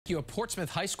rescue a Portsmouth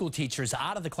high school teacher is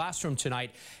out of the classroom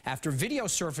tonight after video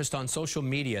surfaced on social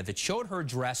media that showed her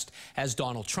dressed as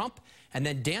Donald Trump and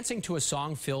then dancing to a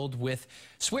song filled with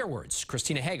swear words.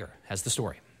 Christina Hager has the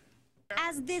story.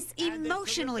 As this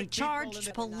emotionally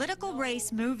charged political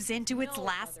race moves into its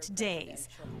last days,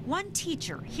 one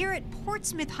teacher here at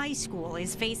Portsmouth High School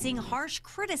is facing harsh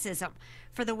criticism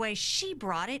for the way she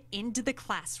brought it into the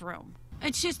classroom.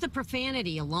 It's just the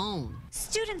profanity alone.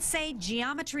 Students say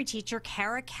geometry teacher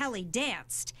Kara Kelly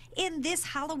danced in this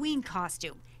Halloween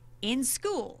costume in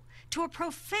school to a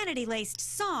profanity-laced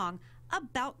song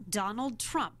about Donald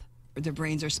Trump. Their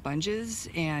brains are sponges,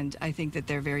 and I think that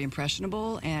they're very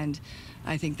impressionable, and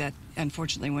I think that,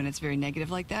 unfortunately, when it's very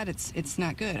negative like that, it's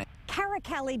not good. Kara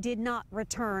Kelly did not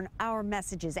return our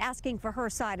messages asking for her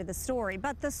side of the story,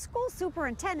 but the school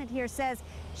superintendent here says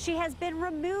she has been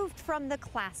removed from the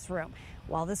classroom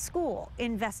while the school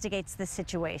investigates the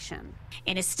situation.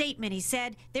 In a statement, he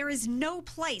said, "There is no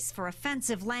place for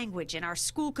offensive language in our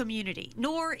school community,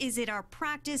 nor is it our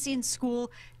practice in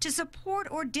school to support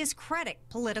or discredit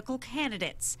political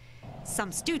candidates."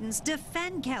 Some students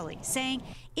defend Kelly, saying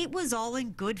it was all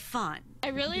in good fun. I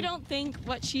really don't think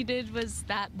what she did was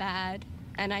that bad,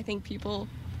 and I think people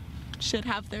should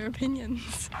have their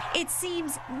opinions. It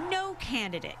seems no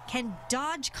candidate can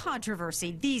dodge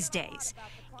controversy these days,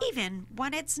 even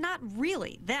when it's not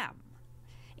really them.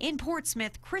 In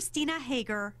Portsmouth, Christina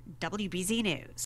Hager, WBZ News.